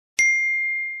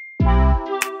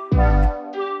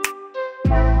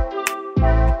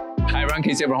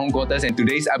Chris here from Home Quarters, and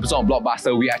today's episode of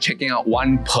BlkBuster, we are checking out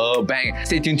One Pearl Bank.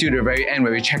 Stay tuned to the very end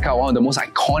where we check out one of the most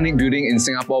iconic buildings in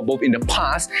Singapore, both in the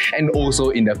past and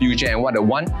also in the future, and what the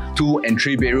 1, 2 and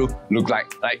 3 bedroom look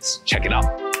like. Let's check it out.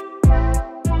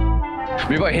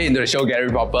 Before I head into the show gallery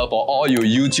proper, for all your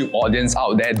YouTube audience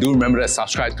out there, do remember to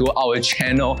subscribe to our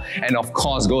channel, and of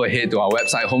course go ahead to our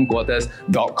website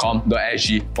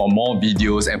homequarters.com.sg for more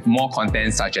videos and more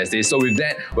content such as this. So with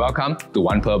that, welcome to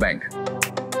One Pearl Bank.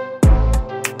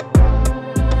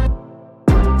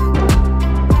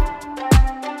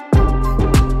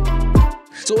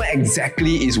 So where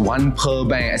exactly is One Pearl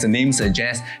Bank? As the name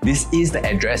suggests, this is the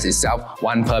address itself,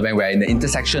 One Pearl Bank. We're in the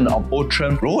intersection of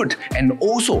Outram Road and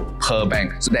also Pearl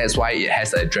Bank. So that's why it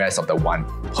has the address of the One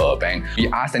Pearl Bank. We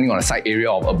are standing on a site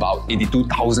area of about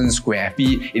 82,000 square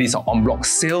feet. It is an en-bloc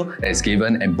sale that is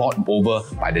given and bought over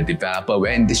by the developer.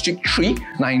 We're in District 3,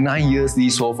 99 years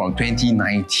leasehold from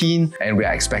 2019, and we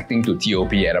are expecting to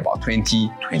TOP at about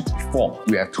 2024.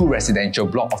 We have 2 residential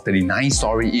blocks of 39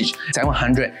 story each,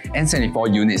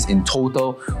 774 units in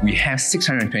total. We have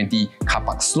 620 car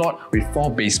park slot with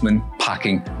 4 basement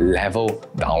parking level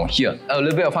down here. A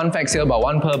little bit of fun facts here about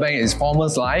One Pearl Bank. Its former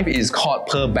life is called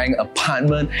Pearl Bank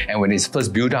Apartment, and when it's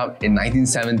first built up in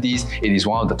 1970s, it is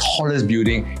one of the tallest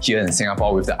buildings here in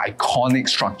Singapore with the iconic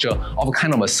structure of a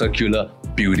kind of a circular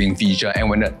building feature. And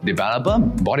when the developer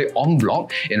bought it en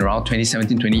bloc in around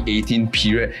 2017-2018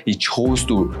 period, he chose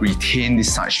to retain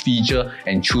this such feature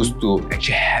and choose to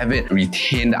actually have it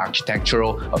retain the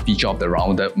architectural feature of the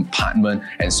rounded apartment,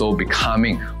 and so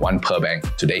becoming One Pearl Bank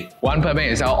today. One Pearl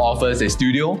Bank itself offers a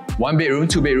studio, 1 bedroom,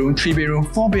 2 bedroom, 3 bedroom,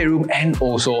 4 bedroom, and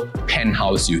also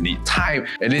penthouse unit type.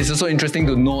 It is also interesting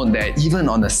to note that even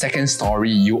on the 2nd story,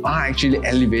 you are actually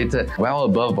elevated well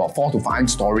above about 4 to 5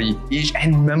 story each.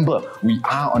 And remember, we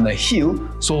are on a hill,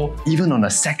 so even on the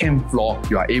 2nd floor,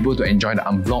 you are able to enjoy the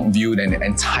unblocked view that the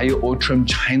entire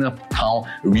Outram-Chinatown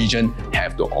region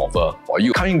have to offer for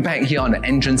you. Coming back here on the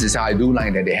entrance itself, I do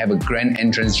like that they have a grand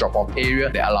entrance drop-off area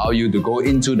that allow you to go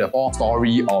into the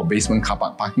 4-story or basement car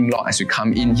park parking lot. As you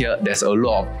come in here, there's a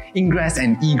lot of ingress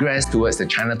and egress towards the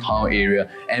Chinatown area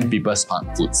and People's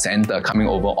Park Food Centre. Coming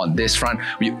over on this front,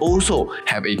 we also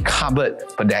have a covered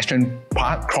pedestrian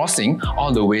park crossing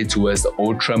all the way towards the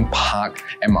Outram Park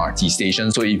MRT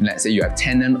station. So if let's say you have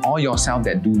tenant or yourself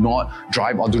that do not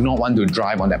drive or do not want to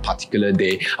drive on that particular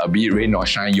day, be it rain or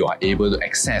shine, you are able to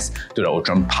access to the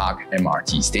Outram Park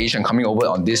MRT station. Coming over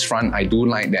on this front, I do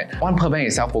like that One Pearl Bank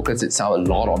itself focuses itself a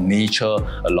lot on nature,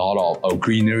 a lot of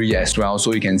greenery as well.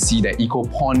 So you can see that eco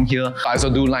pond here. I also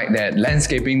do like that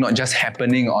landscaping not just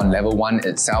happening on level 1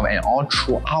 itself, and all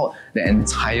throughout the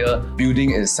entire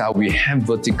building itself, we have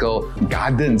vertical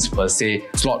gardens per se,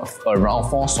 slot around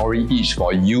 4 story each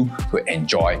for you to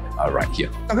enjoy right here.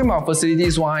 Talking about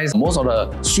facilities wise, most of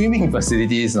the swimming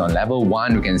facilities on level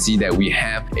 1, you can see that we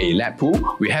have a lap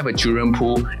pool, we have a children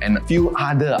pool, and a few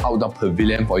other outdoor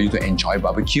pavilion for you to enjoy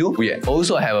barbecue. We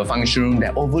also have a function room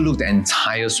that overlooks the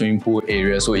entire swimming pool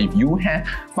area. So if you have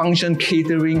function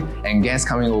catering and guests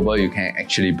coming over, you can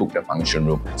actually book the function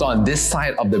room. So on this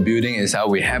side of the building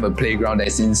itself, we have a playground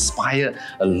that's inspired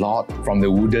a lot from the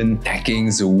wooden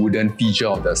deckings, the wooden feature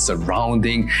of the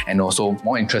surrounding, and also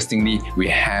more interestingly, we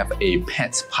have a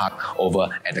pets park over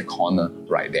at the corner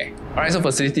right there. Alright, so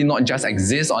facility not just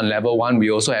exists on level 1,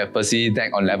 we also have facility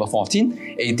deck on level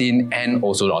 14, 18, and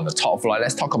also on the top floor.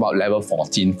 Let's talk about level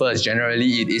 14 first.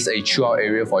 Generally, it is a chill out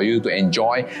area for you to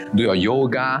enjoy, do your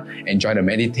yoga, enjoy the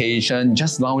meditation,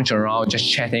 just lounge around, just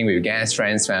chatting with guests,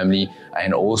 friends, family,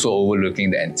 and also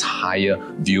overlooking the entire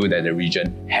view that the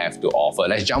region have to offer.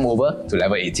 Let's jump over to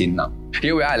level 18 now.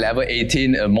 Here we are at level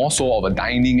 18, more so of a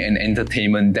dining and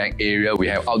entertainment deck area. We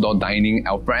have outdoor dining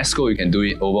al fresco, you can do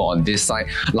it over on this side,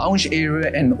 lounge area,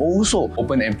 and also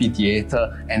open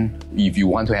amphitheater. And if you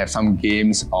want to have some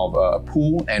games of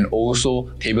pool and also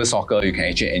table soccer, you can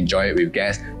actually enjoy it with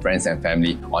guests, friends and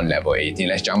family on level 18.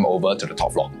 Let's jump over to the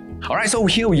top floor. Alright, so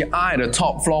here we are at the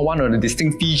top floor. One of the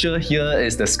distinct features here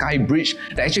is the sky bridge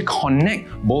that actually connect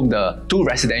both the 2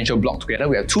 residential blocks together.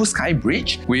 We have 2 sky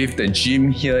bridge with the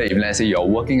gym here. If let's say you're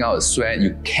working out a sweat,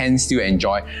 you can still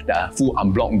enjoy the full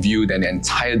unblocked view that the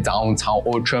entire downtown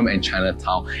Outram and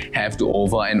Chinatown have to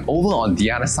offer. And over on the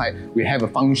other side, we have a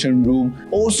function room,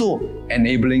 also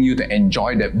enabling you to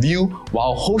enjoy that view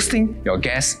while hosting your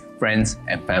guests, friends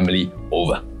and family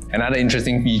over. Another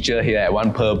interesting feature here at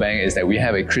One Pearl Bank is that we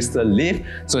have a crystal lift,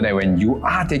 so that when you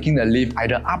are taking the lift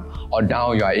either up or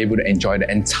down, you are able to enjoy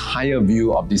the entire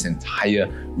view of this entire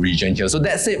region here. So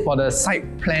that's it for the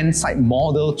site plan, site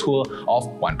model tour of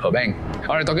One Pearl Bank.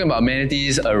 Alright, talking about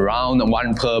amenities around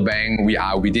One Pearl Bank, we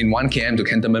are within 1 km to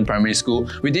Cantonment Primary School,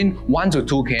 within 1 to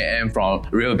 2 km from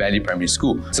River Valley Primary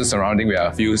School. So surrounding, we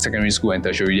have a few secondary school and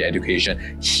tertiary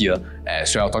education here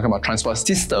as well. Talking about transport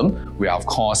system, we are of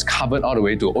course covered all the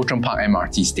way to Outram Park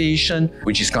MRT station,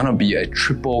 which is gonna be a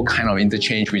triple kind of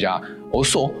interchange, which are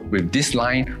also with this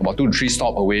line about 2 to 3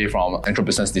 stops away from Central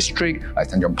Business District, like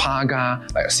Tanjong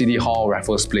Pagar, like City Hall,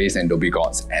 Raffles Place, and Dhoby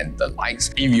Ghaut, and the likes.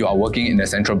 If you are working in the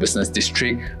Central Business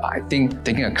District, I think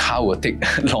taking a car will take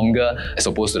longer as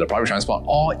opposed to the public transport,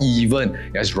 or even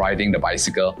just riding the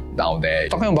bicycle down there.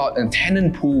 Talking about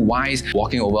tenant pool wise,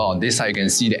 walking over on this side, you can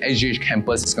see the SGH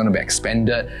campus is going to be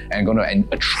expanded and going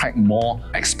to attract more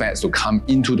expats to come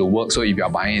into the work. So if you are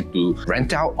buying it to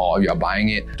rent out, or if you are buying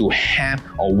it to have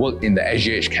or work in the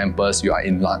SGH campus, you are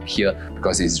in luck here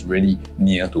because it's really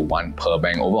near to One Pearl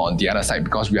Bank. Over on the other side,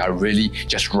 because we are really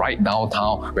just right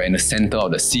downtown, we're in the center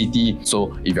of the city.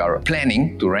 So if you are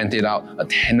planning to rent it out, a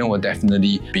tenant will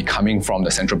definitely be coming from the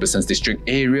Central Business District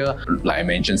area, like I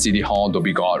mentioned, City Hall,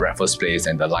 Dhoby Ghaut, Raffles Place,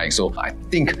 and the like. So I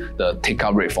think the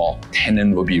take-up rate for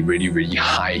tenant will be really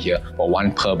high here for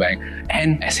One Pearl Bank.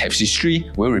 And as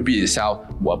history will repeat itself,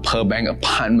 One Pearl Bank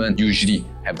apartment usually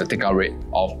have the take-out rate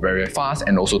of very fast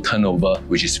and also turnover,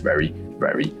 which is very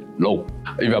low.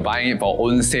 If you're buying it for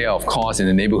own sale, of course, in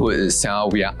the neighborhood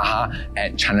itself, we are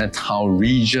at Chinatown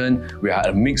region. We are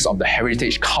a mix of the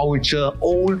heritage culture,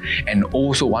 old, and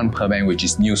also One Pearl Bank, which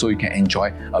is new, so you can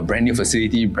enjoy a brand new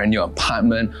facility, brand new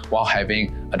apartment, while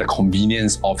having the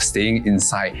convenience of staying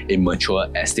inside a mature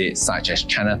estate such as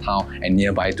Chinatown and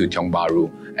nearby to Tiong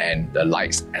Bahru and the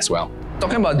likes as well.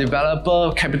 Talking about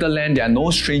developer, CapitaLand, they are no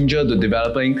stranger to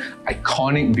developing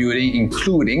iconic building,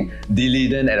 including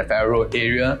D'Leedon at the Farrer Road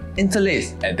area,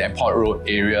 Interlace at the Airport Road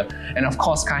area, and of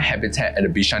course Sky Habitat at the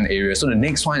Bishan area. So the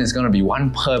next one is going to be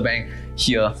One Pearl Bank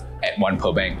here at One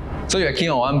Pearl Bank. So if you're keen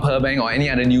on One Pearl Bank or any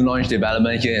other new launch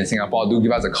development here in Singapore, do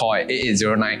give us a call at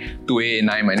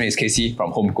 8809-2889. My name is Casey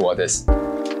from Home Quarters.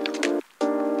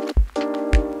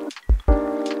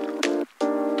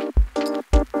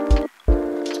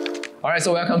 Alright,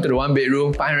 so welcome to the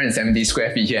 1-bedroom, 570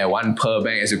 square feet here at One Pearl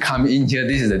Bank. As you come in here,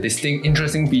 this is a distinct,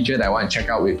 interesting feature that I want to check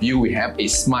out with you. We have a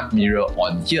smart mirror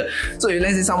on here. So if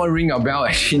let's say someone ring your bell,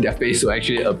 actually their face will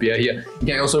actually appear here. You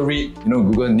can also read,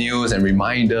 Google News and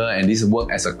reminder, and this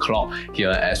work as a clock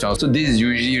here as well. So this is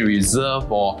usually reserved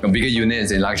for bigger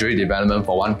units in luxury development.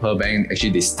 For One Pearl Bank, actually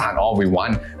they start off with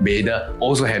 1 bedder,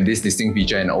 also have this distinct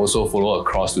feature, and also follow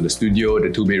across to the studio, the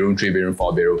 2-bedroom, 3-bedroom,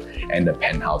 4-bedroom, and the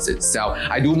penthouse itself.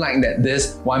 I do like that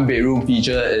this 1-bedroom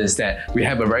feature is that we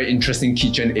have a very interesting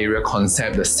kitchen area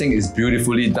concept. The sink is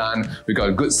beautifully done. We got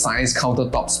a good size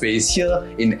countertop space here.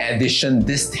 In addition,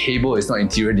 this table is not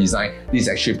interior design. This is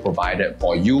actually provided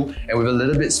for you. And with a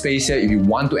little bit space here, if you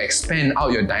want to expand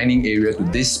out your dining area to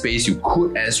this space, you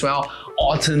could as well.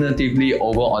 Alternatively,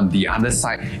 over on the other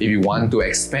side, if you want to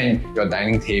expand your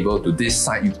dining table to this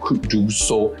side, you could do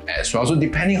so as well. So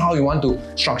depending how you want to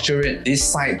structure it, this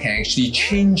side can actually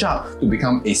change up to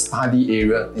become a study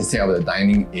area instead of the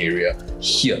dining area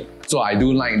here. So I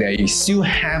do like that you still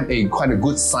have quite a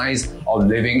good size of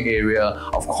living area.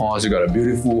 Of course, you got a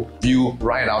beautiful view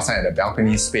right outside the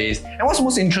balcony space. And what's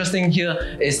most interesting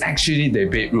here is actually the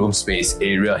bedroom space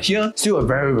area. Here, still a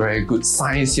very good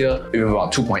size here with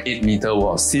about 2.8 meter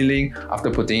worth of ceiling.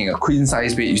 After putting in a queen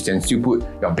size bed, you can still put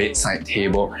your bedside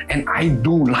table. And I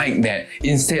do like that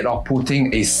instead of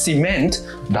putting a cement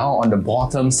down on the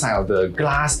bottom side of the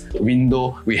glass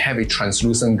window, we have a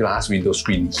translucent glass window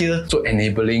screen here, so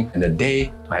enabling in the day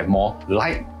to have more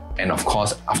light, and of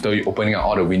course after you opening up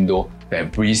all the window,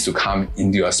 that breeze to come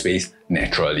into your space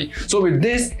naturally. So with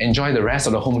this, enjoy the rest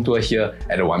of the home tour here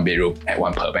at the 1-bedroom at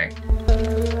One Pearl Bank.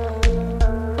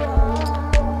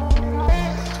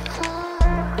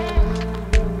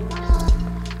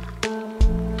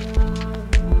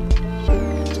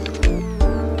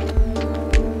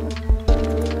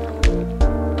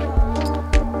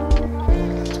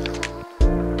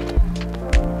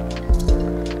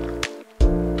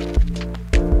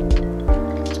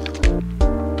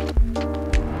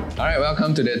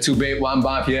 Welcome to the 2-bed,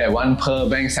 1-bath here at One Pearl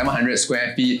Bank, 700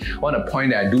 square feet. One of the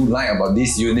points that I do like about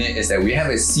this unit is that we have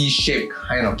a C-shaped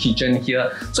kind of kitchen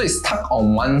here. So it's tucked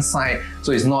on one side,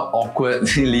 so it's not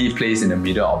awkwardly placed in the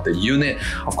middle of the unit.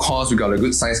 Of course, we got a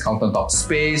good size countertop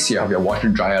space. You have your washer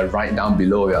dryer right down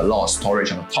below. You have a lot of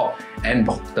storage on the top and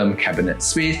bottom cabinet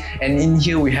space. And in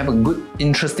here, we have a good,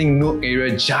 interesting nook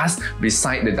area just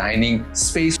beside the dining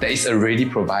space that is already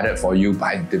provided for you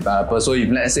by the developer. So if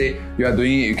let's say you are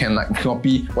doing it, you can like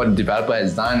copy what the developer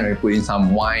has done, or put in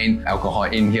some wine, alcohol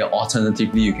in here.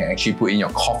 Alternatively, you can actually put in your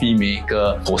coffee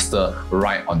maker, toaster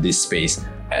right on this space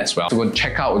as well. So we'll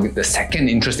check out the second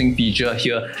interesting feature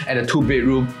here at the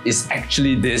 2-bedroom is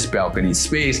actually this balcony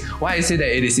space. Why I say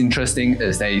that it is interesting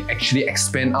is that it actually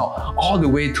expands out all the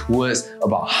way towards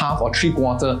about half or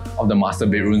 3/4 of the master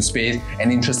bedroom space. And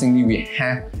interestingly, we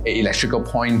have an electrical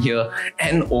point here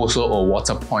and also a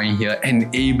water point here,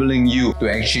 enabling you to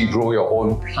actually grow your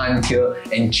own plant here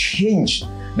and change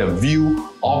the view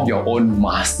of your own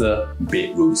master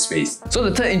bedroom space. So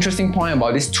the third interesting point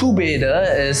about this 2-bedder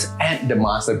is at the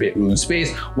master bedroom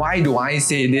space. Why do I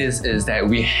say this is that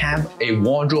we have a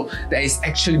wardrobe that is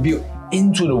actually built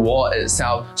into the wall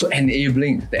itself, so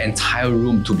enabling the entire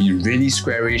room to be really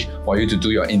squarish for you to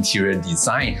do your interior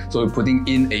design. So putting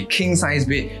in a king size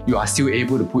bed, you are still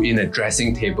able to put in a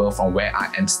dressing table from where I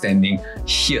am standing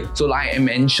here. So like I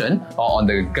mentioned, on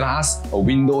the glass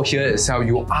window here itself,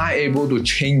 you are able to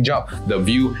change up the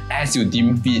view as you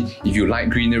deem fit. If you like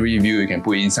greenery view, you can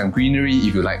put in some greenery.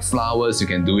 If you like flowers, you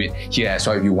can do it here as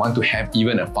well. If you want to have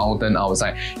even a fountain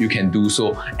outside, you can do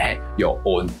so at your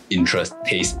own interest,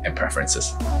 taste and preferences.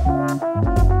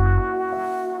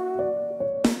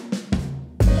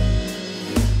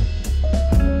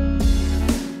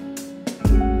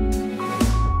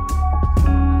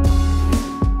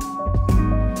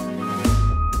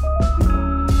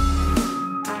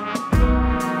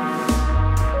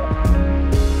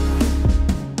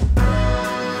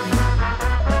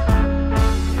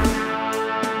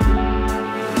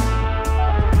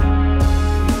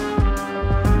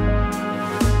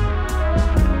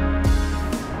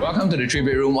 Welcome to the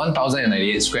 3-bedroom,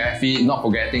 1,098 square feet. Not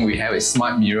forgetting we have a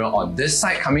smart mirror on this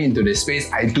side coming into this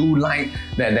space. I do like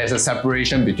that there's a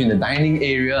separation between the dining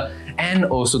area and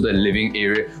also the living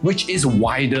area, which is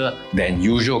wider than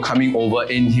usual. Coming over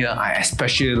in here, I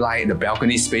especially like the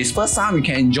balcony space. First time, we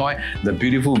can enjoy the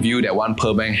beautiful view that One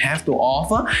Pearl Bank have to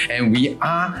offer, and we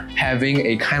are having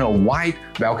a kind of wide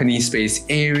balcony space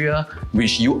area,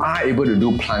 which you are able to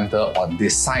do planter on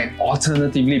this side.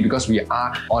 Alternatively, because we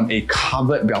are on a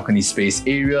covered balcony space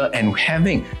area and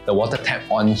having the water tap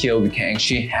on here, we can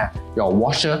actually have your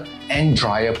washer and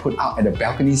dryer put out at the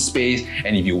balcony space.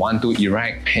 And if you want to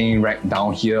erect hanging rack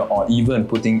down here, or even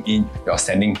putting in your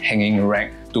standing hanging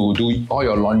rack to do all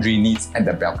your laundry needs at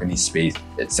the balcony space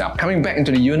itself. Coming back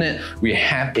into the unit, we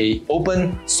have a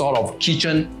open sort of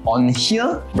kitchen on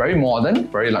here. Very modern,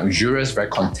 very luxurious, very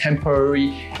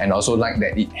contemporary, and also like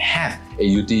that it have a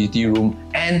utility room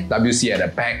and WC at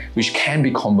the back, which can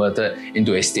be converted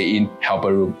into a stay-in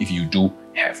helper room if you do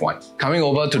have one. Coming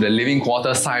over to the living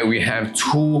quarter side, we have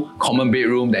 2 common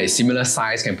bedrooms that is similar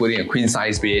size, can put in a queen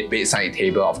size bed, bedside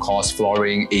table, of course,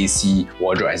 flooring, AC,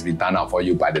 wardrobe has been done up for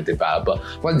you by the developer.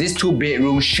 But these 2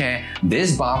 bedrooms share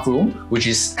this bathroom, which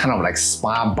is kind of like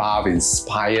spa bath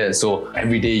inspired. So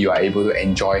every day you are able to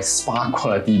enjoy spa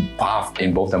quality bath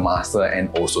in both the master and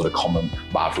also the common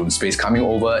bathroom space. Coming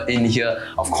over in here,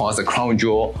 of course, the crown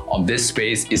jewel of this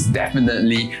space is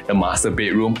definitely the master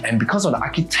bedroom. And because of the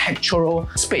architectural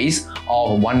space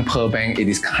of One Pearl Bank, it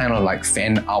is kind of like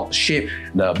fan out shape.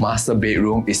 The master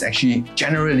bedroom is actually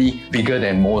generally bigger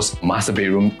than most master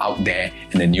bedroom out there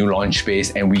in the new launch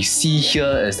space. And we see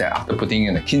here is that after putting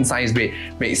in a king size bed,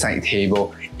 bedside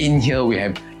table, in here we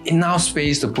have enough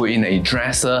space to put in a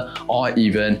dresser or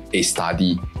even a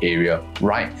study area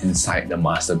right inside the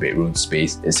master bedroom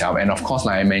space itself. And of course,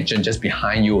 like I mentioned, just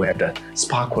behind you we have the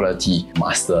spa quality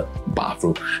master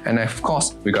bathroom. And of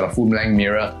course, we got a full length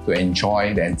mirror to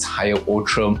enjoy the entire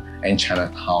Outram and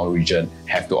Chinatown region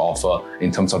have to offer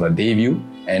in terms of the day view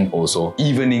and also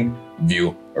evening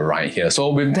view right here.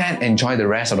 So with that, enjoy the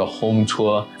rest of the home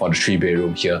tour for the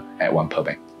 3-bedroom here at One Pearl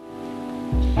Bank.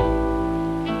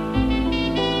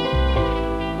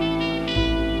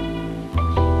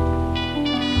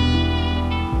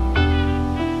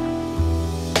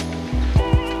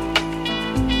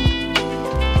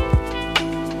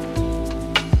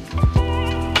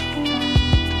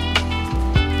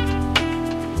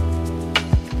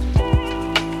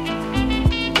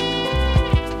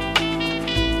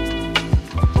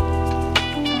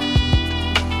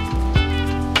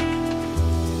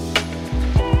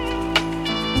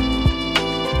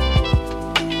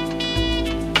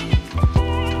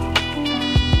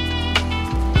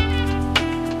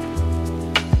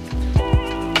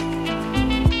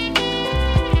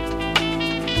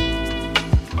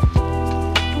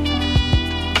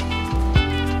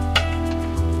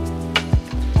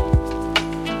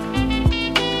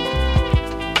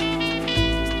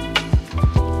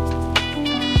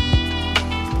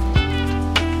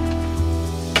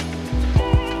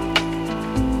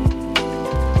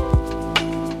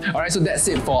 Alright, so that's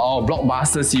it for our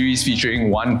BlkBuster series featuring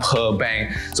one per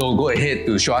bank. So go ahead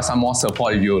to show us some more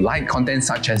support if you like content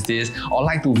such as this or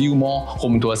like to view more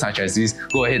home tours such as this.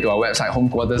 Go ahead to our website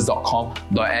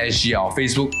homequarters.com.sg, our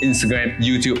Facebook, Instagram,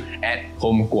 YouTube at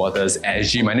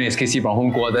homequarters.sg. My name is Casey from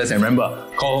Home Quarters, and remember,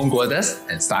 call Home Quarters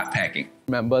and start packing.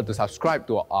 Remember to subscribe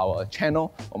to our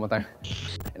channel one more time.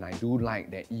 And I do like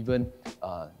that even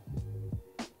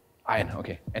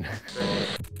okay, and